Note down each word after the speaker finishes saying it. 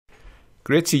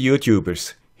Grüezi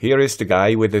YouTubers, here is the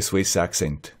guy with the Swiss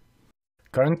accent.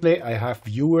 Currently I have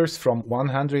viewers from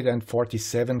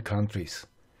 147 countries.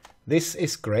 This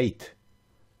is great.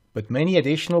 But many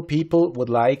additional people would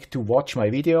like to watch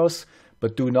my videos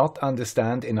but do not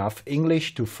understand enough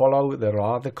English to follow the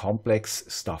rather complex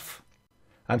stuff.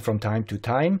 And from time to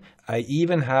time I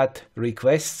even had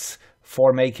requests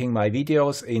for making my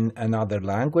videos in another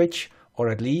language or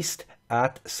at least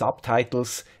add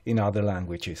subtitles in other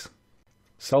languages.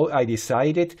 So I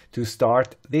decided to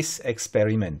start this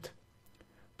experiment.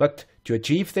 But to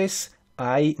achieve this,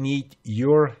 I need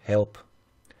your help.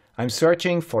 I'm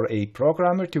searching for a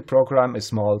programmer to program a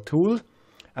small tool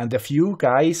and a few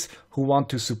guys who want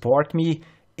to support me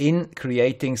in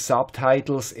creating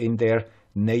subtitles in their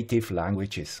native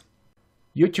languages.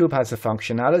 YouTube has a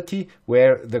functionality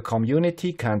where the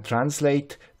community can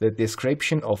translate the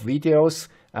description of videos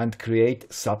and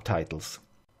create subtitles.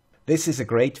 This is a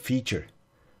great feature,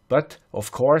 but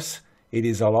of course it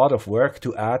is a lot of work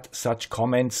to add such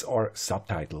comments or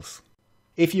subtitles.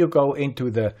 If you go into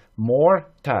the More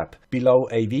tab below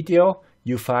a video,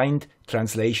 you find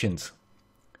Translations.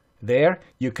 There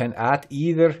you can add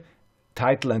either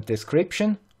title and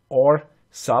description or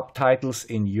subtitles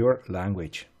in your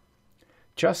language.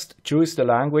 Just choose the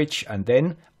language and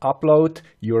then upload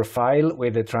your file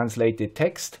with the translated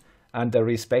text and the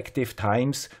respective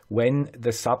times when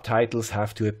the subtitles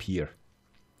have to appear.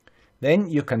 Then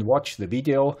you can watch the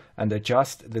video and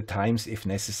adjust the times if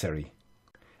necessary.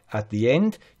 At the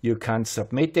end, you can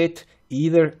submit it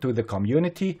either to the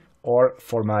community or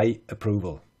for my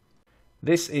approval.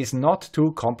 This is not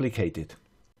too complicated.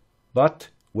 But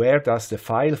where does the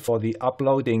file for the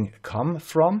uploading come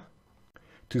from?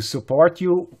 To support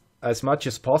you as much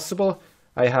as possible,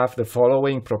 I have the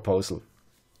following proposal.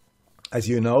 As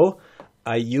you know,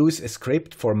 I use a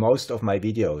script for most of my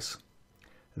videos.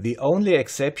 The only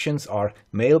exceptions are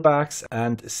mailbags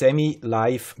and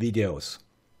semi-live videos.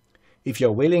 If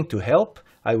you're willing to help,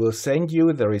 I will send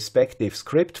you the respective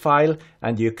script file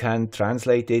and you can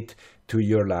translate it to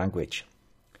your language.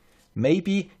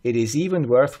 Maybe it is even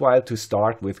worthwhile to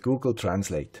start with Google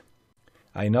Translate.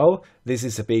 I know this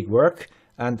is a big work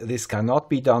and this cannot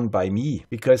be done by me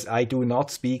because I do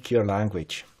not speak your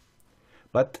language.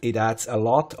 But it adds a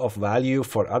lot of value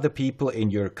for other people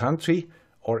in your country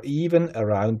or even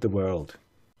around the world.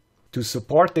 To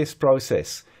support this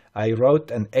process, I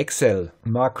wrote an Excel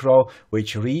macro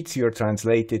which reads your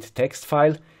translated text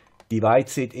file,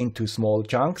 divides it into small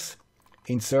chunks,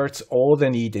 inserts all the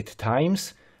needed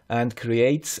times, and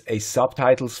creates a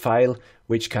subtitles file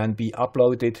which can be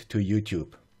uploaded to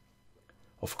YouTube.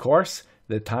 Of course,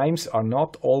 the times are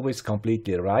not always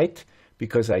completely right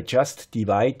because I just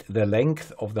divide the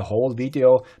length of the whole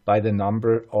video by the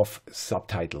number of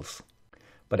subtitles.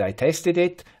 But I tested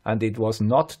it and it was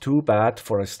not too bad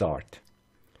for a start.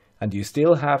 And you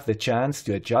still have the chance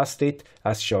to adjust it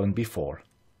as shown before.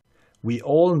 We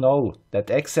all know that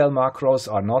Excel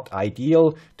macros are not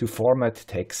ideal to format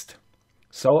text.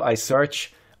 So I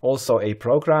search also a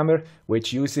programmer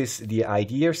which uses the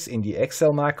ideas in the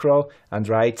Excel macro and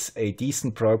writes a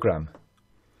decent program.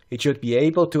 It should be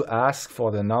able to ask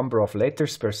for the number of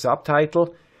letters per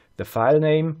subtitle, the file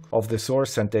name of the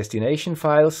source and destination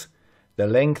files, the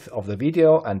length of the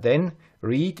video, and then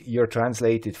read your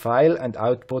translated file and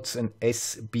outputs an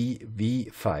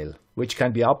SBV file, which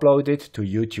can be uploaded to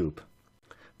YouTube.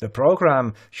 The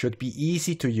program should be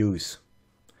easy to use.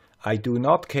 I do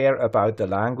not care about the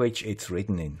language it's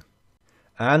written in.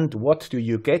 And what do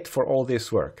you get for all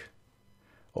this work?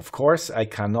 Of course, I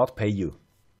cannot pay you.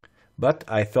 But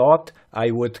I thought I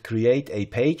would create a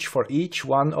page for each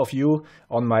one of you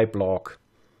on my blog,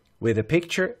 with a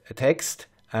picture, a text,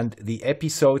 and the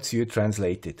episodes you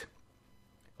translated.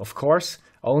 Of course,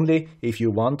 only if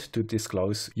you want to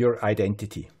disclose your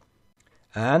identity.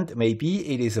 And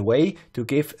maybe it is a way to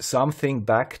give something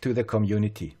back to the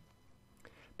community.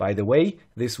 By the way,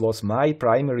 this was my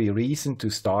primary reason to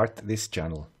start this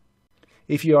channel.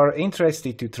 If you are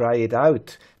interested to try it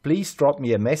out, please drop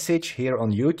me a message here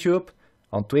on YouTube,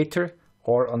 on Twitter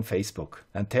or on Facebook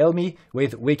and tell me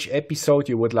with which episode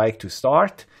you would like to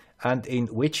start and in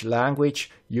which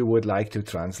language you would like to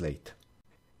translate.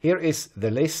 Here is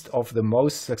the list of the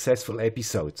most successful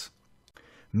episodes.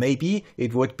 Maybe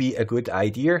it would be a good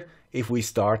idea if we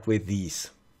start with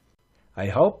these. I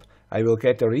hope I will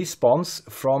get a response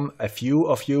from a few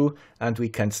of you and we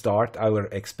can start our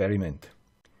experiment.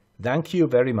 Thank you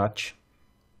very much.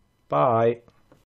 Bye.